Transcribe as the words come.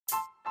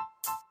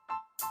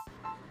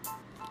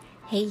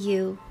Hey,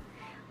 you.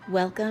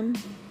 Welcome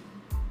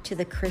to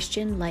the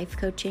Christian Life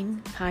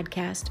Coaching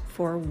Podcast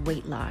for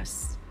Weight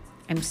Loss.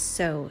 I'm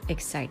so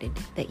excited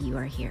that you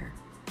are here.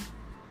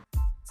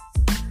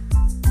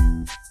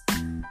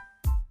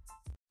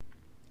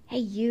 Hey,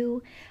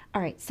 you.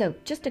 All right, so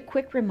just a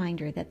quick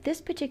reminder that this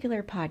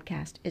particular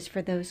podcast is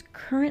for those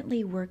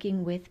currently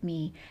working with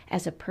me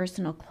as a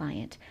personal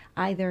client,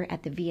 either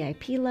at the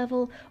VIP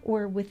level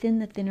or within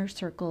the Thinner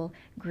Circle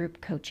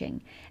group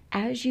coaching.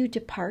 As you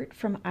depart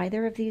from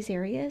either of these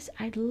areas,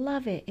 I'd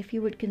love it if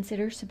you would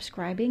consider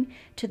subscribing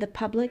to the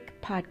public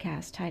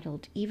podcast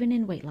titled Even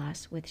in Weight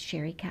Loss with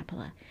Sherry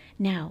Capella.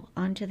 Now,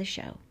 on to the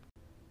show.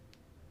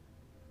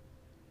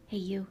 Hey,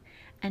 you,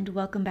 and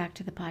welcome back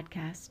to the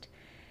podcast.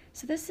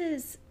 So this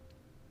is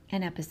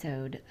an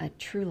episode, a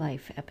true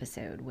life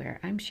episode, where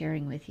I'm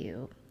sharing with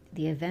you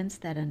the events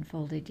that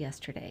unfolded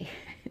yesterday.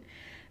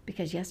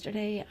 Because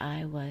yesterday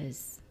I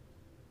was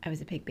a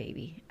big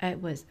baby. I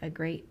was a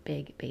great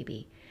big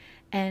baby.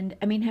 And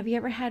I mean, have you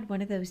ever had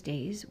one of those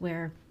days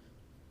where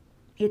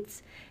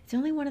it's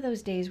only one of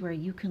those days where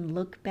you can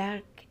look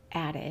back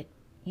at it,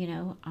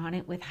 on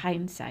it with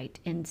hindsight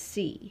and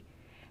see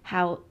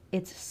how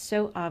it's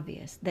so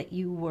obvious that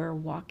you were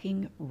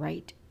walking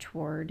right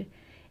toward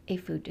a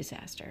food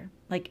disaster.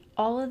 Like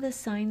all of the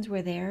signs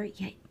were there,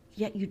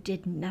 yet you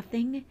did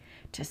nothing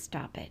to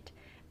stop it.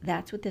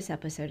 That's what this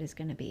episode is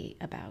going to be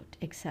about,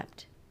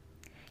 except,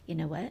 you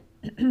know what?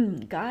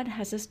 God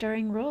has a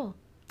starring role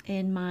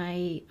in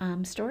my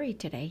story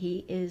today.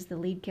 He is the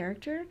lead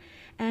character,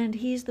 and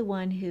he's the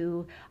one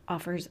who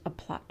offers a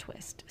plot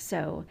twist.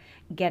 So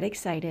get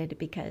excited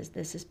because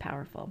this is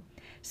powerful.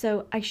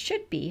 So I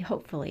should be,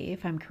 hopefully,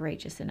 if I'm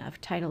courageous enough,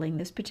 titling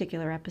this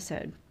particular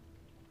episode,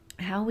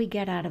 How We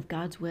Get Out of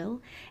God's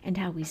Will and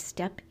How We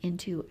Step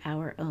into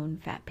Our Own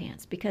Fat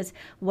Pants. Because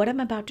what I'm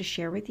about to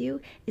share with you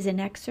is an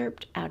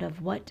excerpt out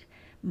of what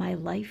my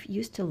life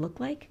used to look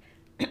like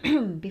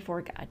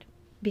before God.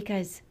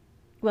 Because,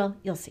 well,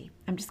 you'll see.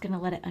 I'm just going to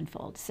let it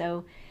unfold.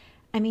 So,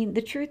 I mean,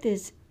 the truth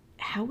is,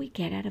 how we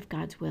get out of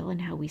God's will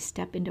and how we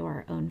step into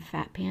our own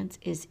fat pants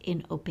is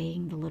in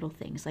obeying the little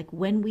things. Like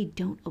when we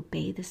don't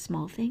obey the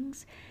small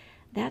things,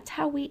 that's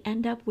how we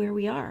end up where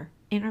we are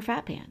in our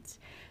fat pants.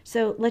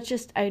 So let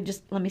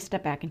me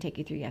step back and take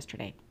you through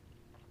yesterday.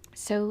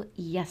 So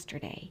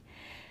yesterday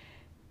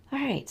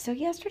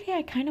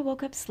I kind of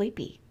woke up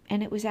sleepy,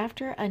 and it was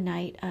after a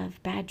night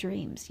of bad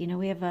dreams.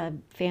 We have a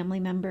family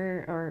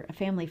member, or a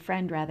family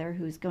friend rather,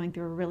 who's going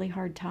through a really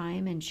hard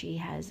time, and she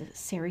has a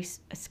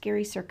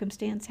scary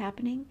circumstance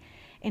happening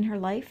in her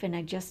life. And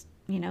I just,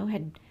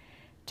 had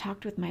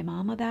talked with my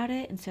mom about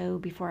it. And so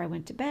before I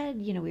went to bed,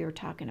 we were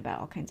talking about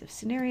all kinds of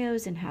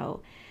scenarios and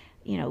how,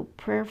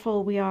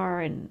 prayerful we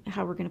are and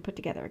how we're going to put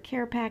together a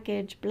care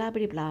package, blah,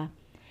 blah, blah.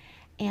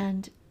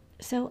 And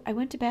so I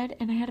went to bed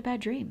and I had a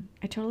bad dream.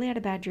 I totally had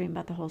a bad dream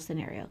about the whole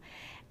scenario.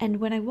 And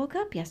when I woke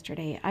up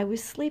yesterday, I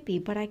was sleepy,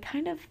 but I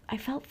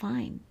felt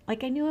fine.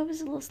 Like I knew I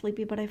was a little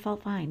sleepy, but I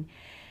felt fine.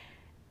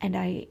 And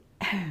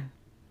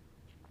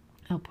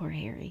oh, poor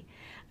Harry.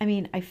 I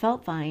mean, I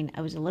felt fine.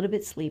 I was a little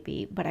bit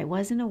sleepy, but I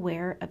wasn't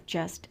aware of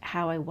just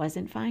how I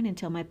wasn't fine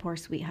until my poor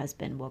sweet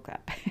husband woke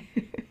up.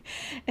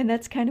 And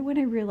that's kind of when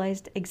I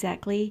realized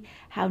exactly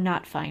how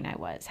not fine I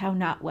was, how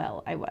not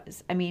well I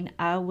was. I mean,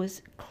 I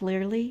was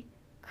clearly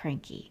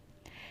cranky.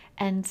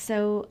 And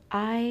so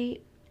I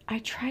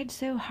tried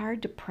so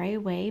hard to pray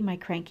away my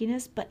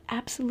crankiness, but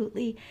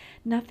absolutely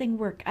nothing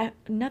worked.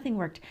 Nothing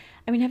worked.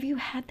 I mean, have you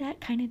had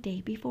that kind of day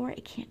before?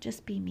 It can't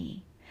just be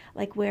me.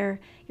 Like where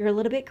you're a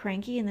little bit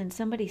cranky and then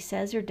somebody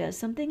says or does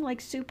something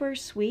like super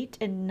sweet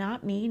and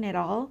not mean at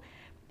all,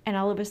 and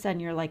all of a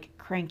sudden you're like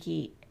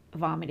cranky,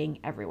 vomiting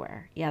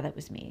everywhere. Yeah, that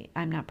was me.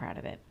 I'm not proud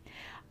of it.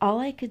 All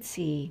I could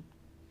see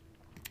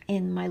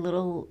in my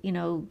little,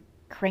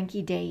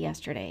 cranky day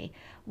yesterday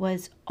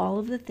was all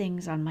of the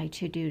things on my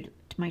to-do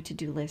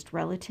list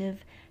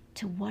relative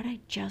to what I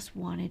just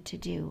wanted to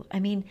do.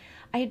 I mean,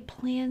 I had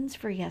plans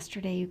for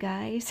yesterday, you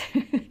guys.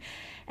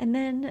 And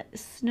then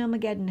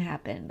Snowmageddon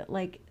happened,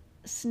 like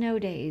snow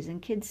days and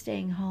kids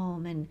staying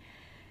home. And,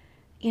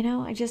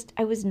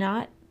 I was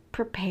not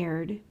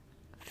prepared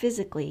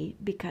physically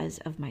because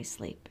of my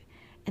sleep.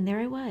 And there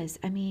I was.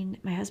 I mean,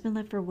 my husband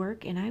left for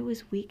work and I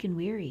was weak and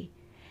weary.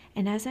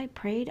 And as I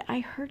prayed, I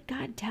heard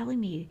God telling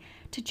me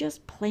to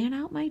just plan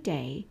out my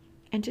day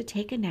and to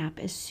take a nap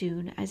as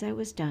soon as I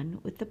was done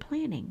with the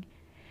planning.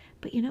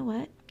 But you know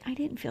what? I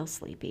didn't feel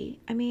sleepy.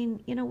 I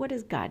mean, what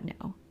does God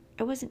know?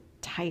 I wasn't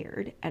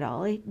tired at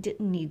all. I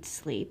didn't need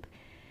sleep.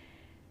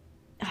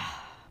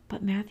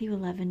 But Matthew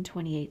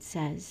 11:28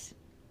 says,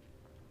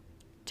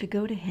 to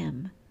go to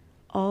him,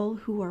 all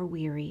who are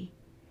weary,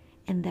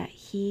 and that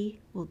he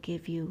will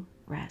give you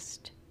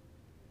rest.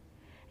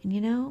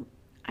 And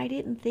I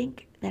didn't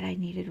think that I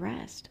needed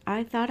rest.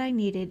 I thought I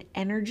needed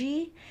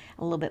energy,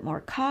 a little bit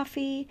more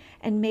coffee,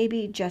 and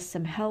maybe just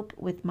some help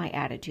with my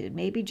attitude.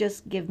 Maybe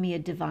just give me a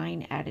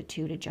divine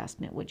attitude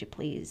adjustment, would you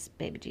please,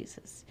 baby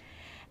Jesus?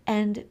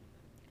 And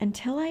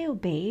until I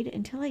obeyed,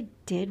 until I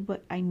did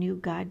what I knew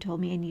God told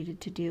me I needed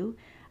to do,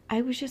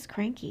 I was just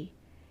cranky.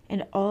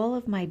 And all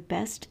of my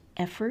best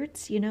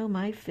efforts,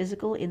 my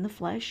physical in the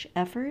flesh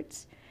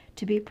efforts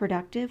to be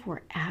productive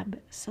were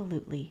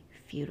absolutely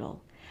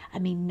futile. I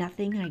mean,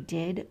 nothing I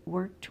did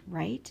worked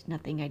right.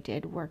 Nothing I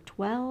did worked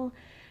well.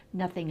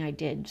 Nothing I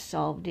did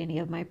solved any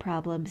of my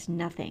problems.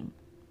 Nothing.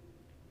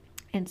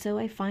 And so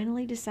I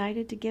finally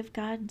decided to give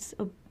God's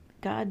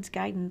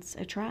guidance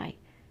a try.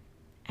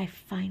 I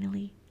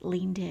finally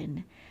leaned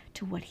in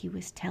to what he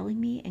was telling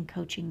me and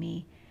coaching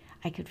me.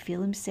 I could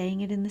feel him saying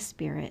it in the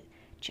spirit.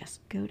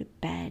 Just go to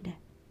bed.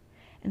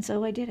 And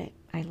so I did it.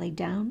 I laid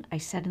down. I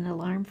set an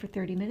alarm for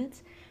 30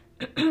 minutes.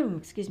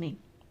 Excuse me.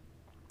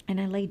 And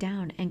I lay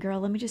down. And girl,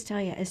 let me just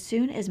tell you, as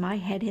soon as my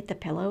head hit the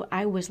pillow,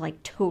 I was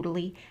like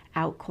totally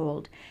out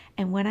cold.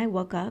 And when I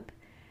woke up,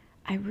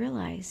 I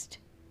realized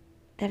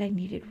that I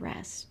needed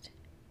rest,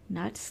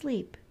 not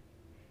sleep.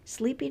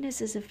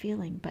 Sleepiness is a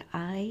feeling, but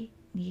I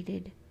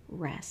needed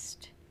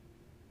rest.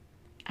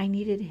 I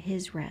needed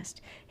his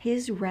rest.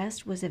 His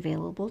rest was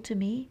available to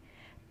me,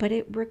 but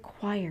it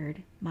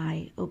required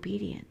my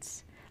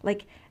obedience.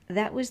 Like,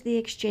 that was the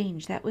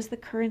exchange. That was the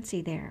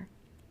currency there.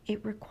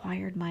 It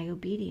required my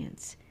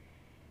obedience.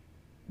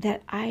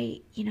 That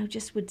I,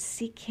 just would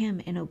seek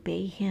him and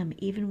obey him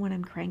even when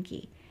I'm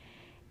cranky.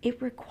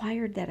 It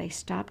required that I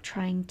stop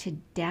trying to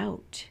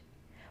doubt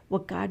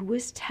what God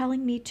was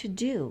telling me to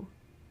do.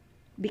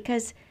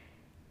 Because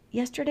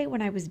yesterday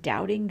when I was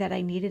doubting that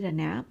I needed a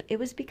nap, it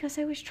was because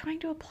I was trying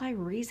to apply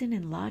reason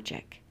and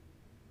logic.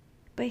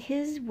 But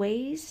his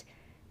ways,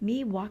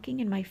 me walking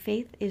in my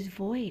faith, is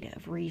void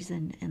of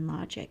reason and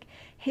logic.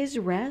 His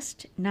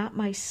rest, not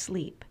my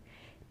sleep,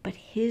 but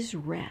his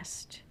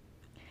rest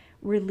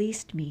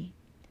released me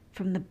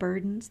from the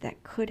burdens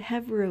that could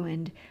have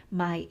ruined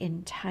my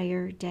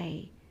entire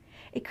day.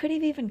 It could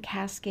have even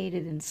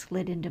cascaded and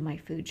slid into my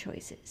food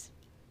choices.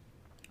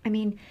 I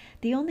mean,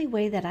 the only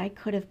way that I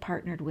could have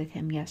partnered with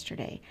him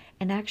yesterday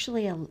and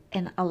actually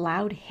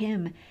allowed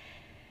him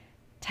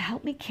to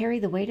help me carry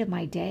the weight of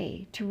my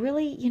day, to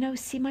really,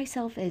 see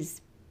myself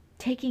as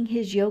taking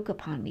his yoke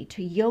upon me,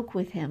 to yoke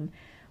with him,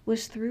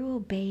 was through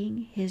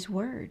obeying his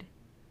word.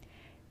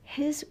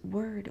 His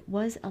word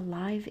was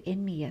alive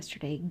in me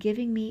yesterday,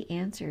 giving me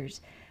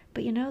answers.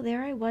 But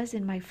there I was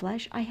in my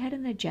flesh. I had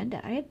an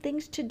agenda. I had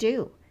things to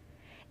do.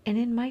 And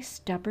in my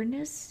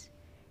stubbornness,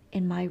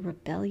 in my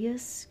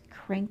rebellious,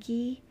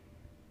 cranky,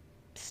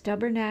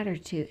 stubborn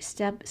attitude,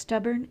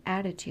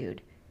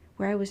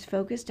 where I was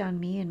focused on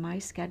me and my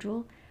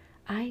schedule,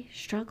 I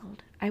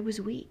struggled. I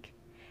was weak.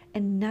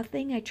 And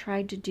nothing I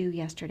tried to do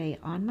yesterday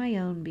on my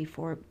own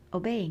before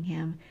obeying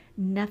him,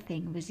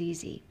 nothing was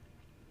easy.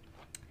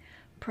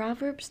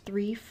 Proverbs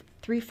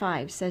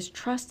 3:5 says,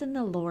 "Trust in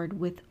the Lord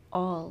with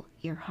all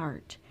your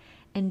heart,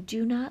 and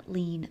do not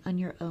lean on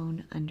your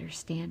own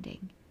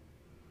understanding."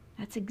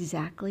 That's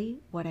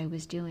exactly what I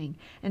was doing.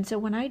 And so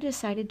when I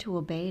decided to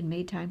obey and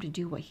made time to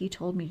do what he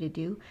told me to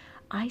do,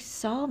 I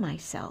saw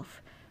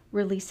myself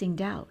releasing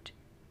doubt.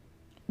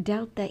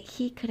 Doubt that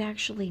he could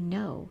actually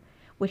know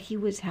what he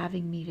was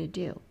having me to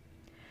do.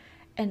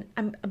 And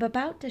I'm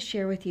about to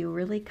share with you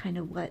really kind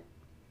of what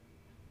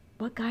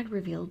God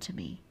revealed to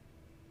me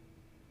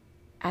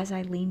as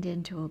I leaned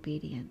into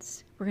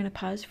obedience. We're going to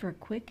pause for a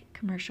quick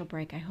commercial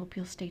break. I hope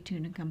you'll stay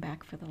tuned and come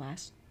back for the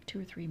last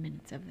 2 or 3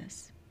 minutes of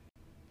this.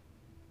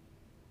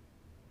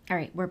 All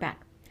right, we're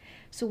back.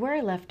 So where I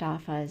left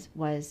off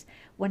was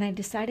when I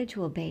decided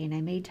to obey and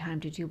I made time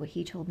to do what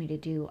he told me to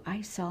do,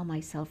 I saw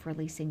myself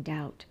releasing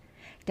doubt.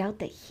 Doubt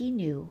that he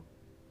knew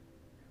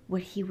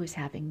what he was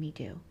having me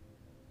do.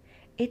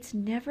 It's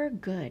never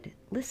good.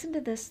 Listen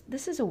to this.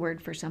 This is a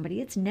word for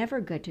somebody. It's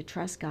never good to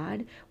trust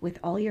God with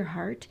all your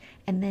heart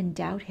and then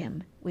doubt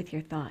him with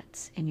your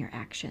thoughts and your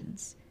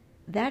actions.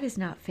 That is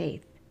not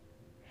faith.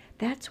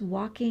 That's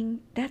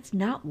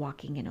not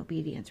walking in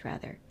obedience,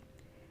 rather.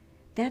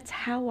 That's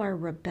how our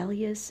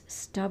rebellious,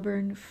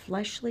 stubborn,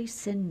 fleshly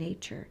sin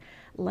nature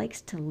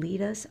likes to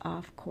lead us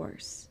off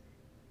course.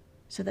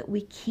 So that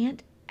we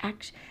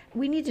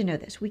need to know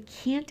this. We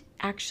can't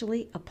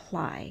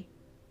apply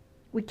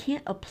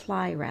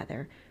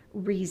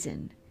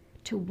reason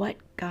to what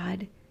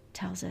God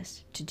tells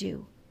us to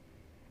do.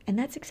 And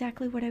that's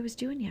exactly what I was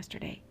doing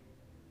yesterday.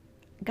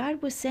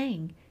 God was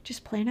saying,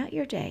 just plan out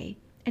your day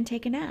and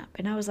take a nap.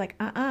 And I was like,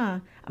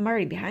 I'm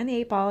already behind the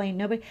 8 ball. Ain't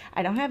nobody,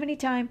 I don't have any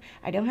time.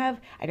 I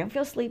don't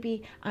feel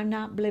sleepy. I'm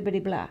not blah, blah,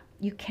 blah.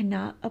 You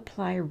cannot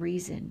apply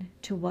reason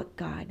to what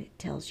God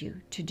tells you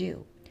to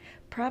do.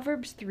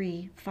 Proverbs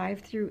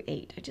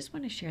 3:5-8. I just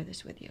want to share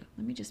this with you.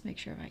 Let me just make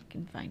sure I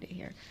can find it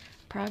here.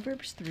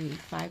 Proverbs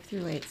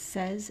 3:5-8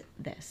 says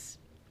this: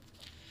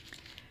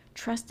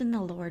 "Trust in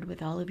the Lord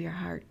with all of your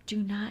heart.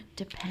 Do not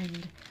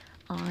depend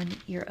on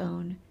your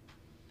own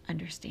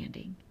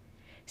understanding.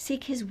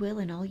 Seek his will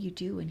in all you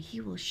do, and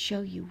he will show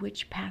you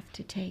which path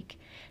to take.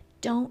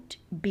 Don't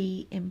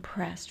be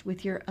impressed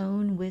with your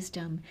own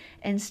wisdom.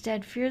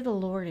 Instead, fear the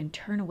Lord and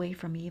turn away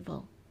from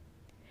evil.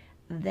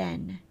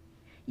 Then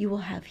you will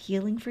have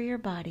healing for your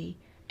body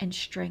and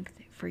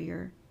strength for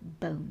your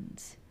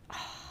bones."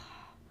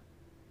 Oh,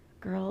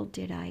 girl,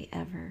 did I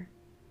ever.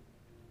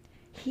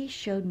 He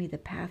showed me the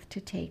path to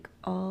take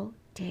all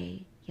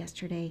day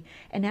yesterday.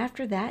 And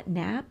after that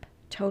nap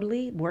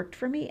totally worked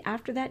for me,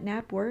 after that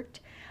nap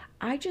worked,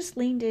 I just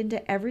leaned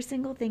into every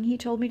single thing he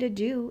told me to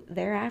do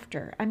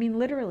thereafter. I mean,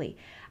 literally,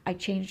 I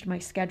changed my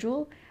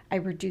schedule. I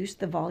reduced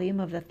the volume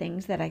of the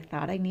things that I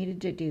thought I needed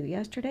to do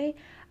yesterday.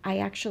 I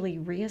actually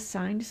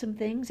reassigned some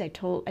things. I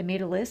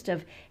made a list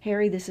of,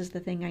 Harry, this is the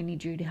thing I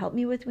need you to help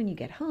me with when you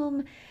get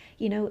home.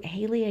 You know,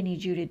 Haley, I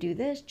need you to do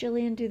this.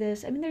 Jillian, do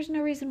this. I mean, there's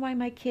no reason why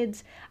my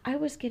kids, I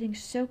was getting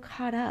so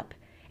caught up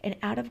and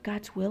out of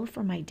God's will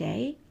for my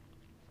day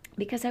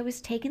because I was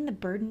taking the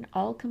burden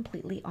all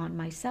completely on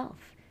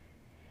myself.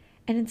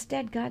 And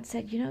instead, God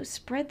said,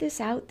 spread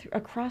this out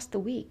across the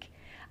week.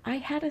 I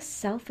had a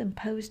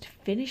self-imposed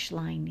finish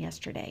line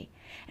yesterday,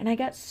 and I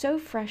got so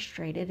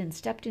frustrated and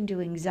stepped into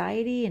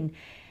anxiety and,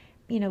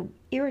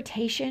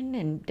 irritation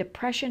and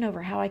depression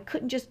over how I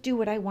couldn't just do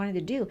what I wanted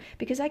to do,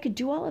 because I could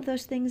do all of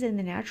those things in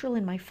the natural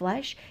in my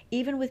flesh,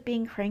 even with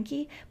being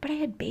cranky, but I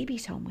had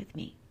babies home with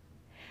me.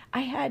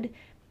 I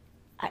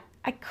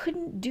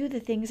couldn't do the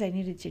things I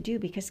needed to do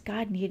because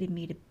God needed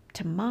me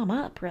to mom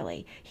up,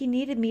 really. He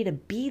needed me to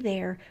be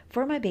there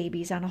for my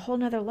babies on a whole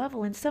nother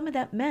level. And some of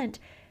that meant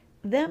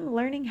them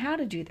learning how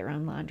to do their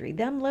own laundry,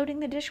 them loading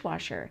the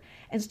dishwasher,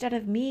 instead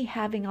of me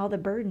having all the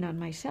burden on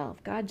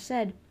myself. God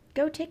said,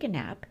 go take a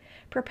nap,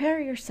 prepare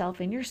yourself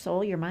in your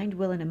soul, your mind,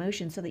 will, and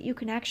emotion so that you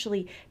can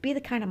actually be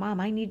the kind of mom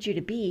I need you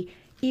to be,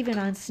 even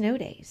on snow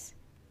days.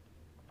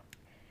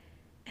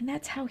 And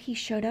that's how he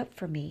showed up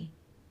for me.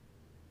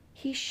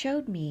 He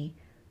showed me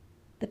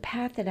the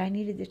path that I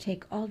needed to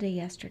take all day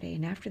yesterday.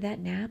 And after that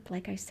nap,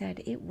 like I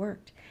said, it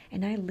worked.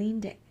 And I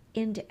leaned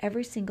into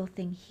every single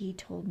thing he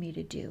told me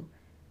to do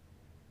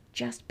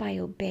just by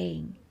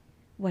obeying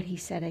what he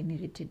said I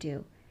needed to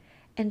do.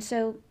 And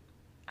so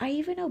I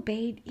even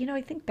obeyed,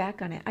 I think back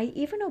on it, I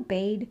even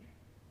obeyed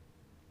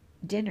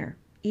dinner,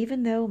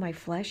 even though my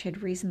flesh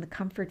had reasoned the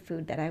comfort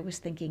food that I was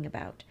thinking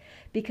about,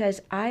 because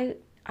I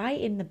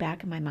in the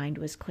back of my mind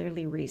was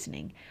clearly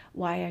reasoning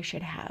why I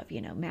should have,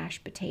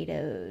 mashed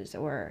potatoes,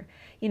 or,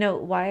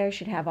 why I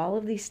should have all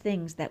of these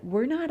things that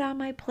were not on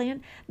my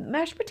plan.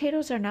 Mashed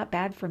potatoes are not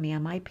bad for me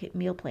on my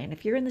meal plan.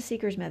 If you're in the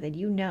Seeker's Method,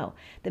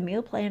 the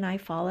meal plan I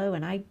follow,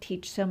 and I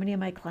teach so many of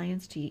my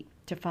clients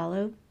to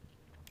follow,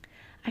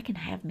 I can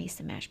have me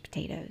some mashed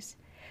potatoes.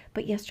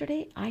 But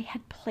yesterday I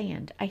had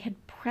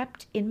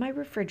prepped in my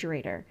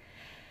refrigerator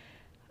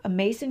a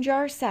mason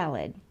jar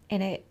salad,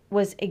 and it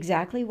was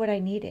exactly what I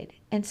needed.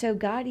 And so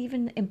God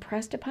even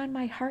impressed upon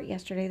my heart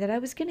yesterday that I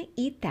was going to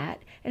eat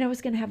that, and I was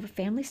going to have a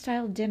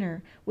family-style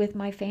dinner with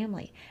my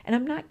family. And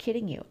I'm not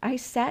kidding you. I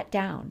sat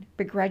down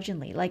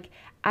begrudgingly. Like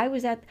I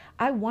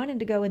wanted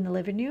to go in the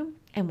living room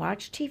and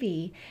watch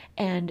TV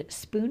and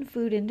spoon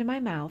food into my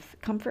mouth,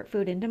 comfort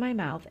food into my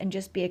mouth, and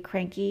just be a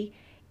cranky,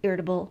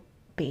 irritable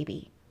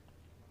baby.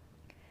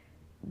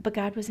 But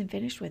God wasn't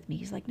finished with me.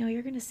 He's like, no,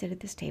 you're going to sit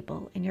at this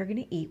table and you're going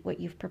to eat what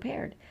you've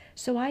prepared.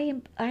 So I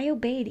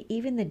obeyed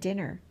even the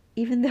dinner,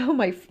 even though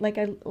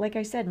like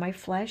I said, my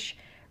flesh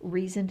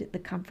reasoned the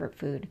comfort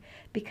food,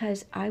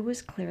 because I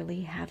was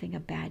clearly having a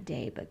bad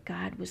day. But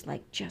God was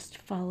like, just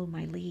follow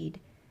my lead.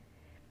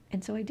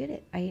 And so I did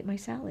it. I ate my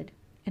salad,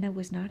 and I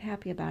was not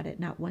happy about it.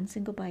 Not one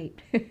single bite.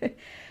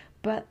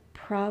 But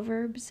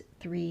Proverbs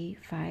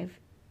 3:5,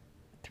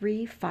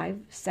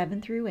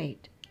 7 through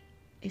 8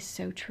 is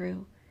so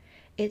true.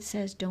 It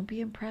says, don't be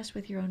impressed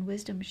with your own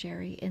wisdom,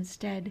 Sherry.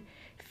 Instead,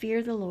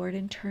 fear the Lord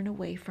and turn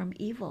away from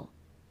evil.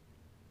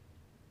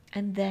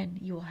 And then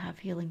you will have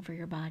healing for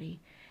your body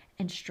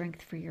and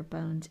strength for your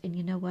bones. And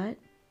you know what?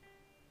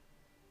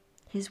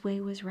 His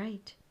way was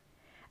right.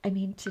 I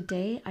mean,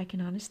 today, I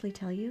can honestly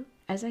tell you,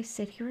 as I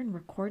sit here and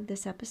record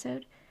this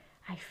episode,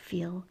 I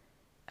feel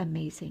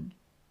amazing.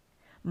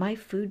 My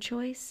food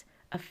choice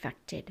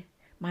affected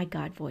my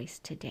God voice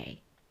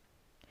today.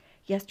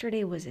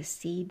 Yesterday was a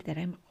seed that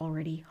I'm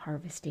already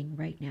harvesting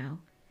right now,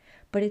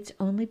 but it's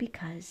only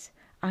because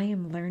I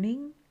am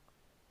learning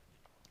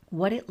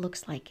what it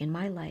looks like in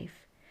my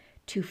life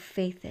to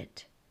faith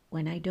it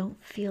when I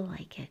don't feel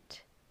like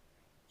it,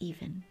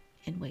 even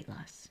in weight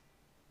loss.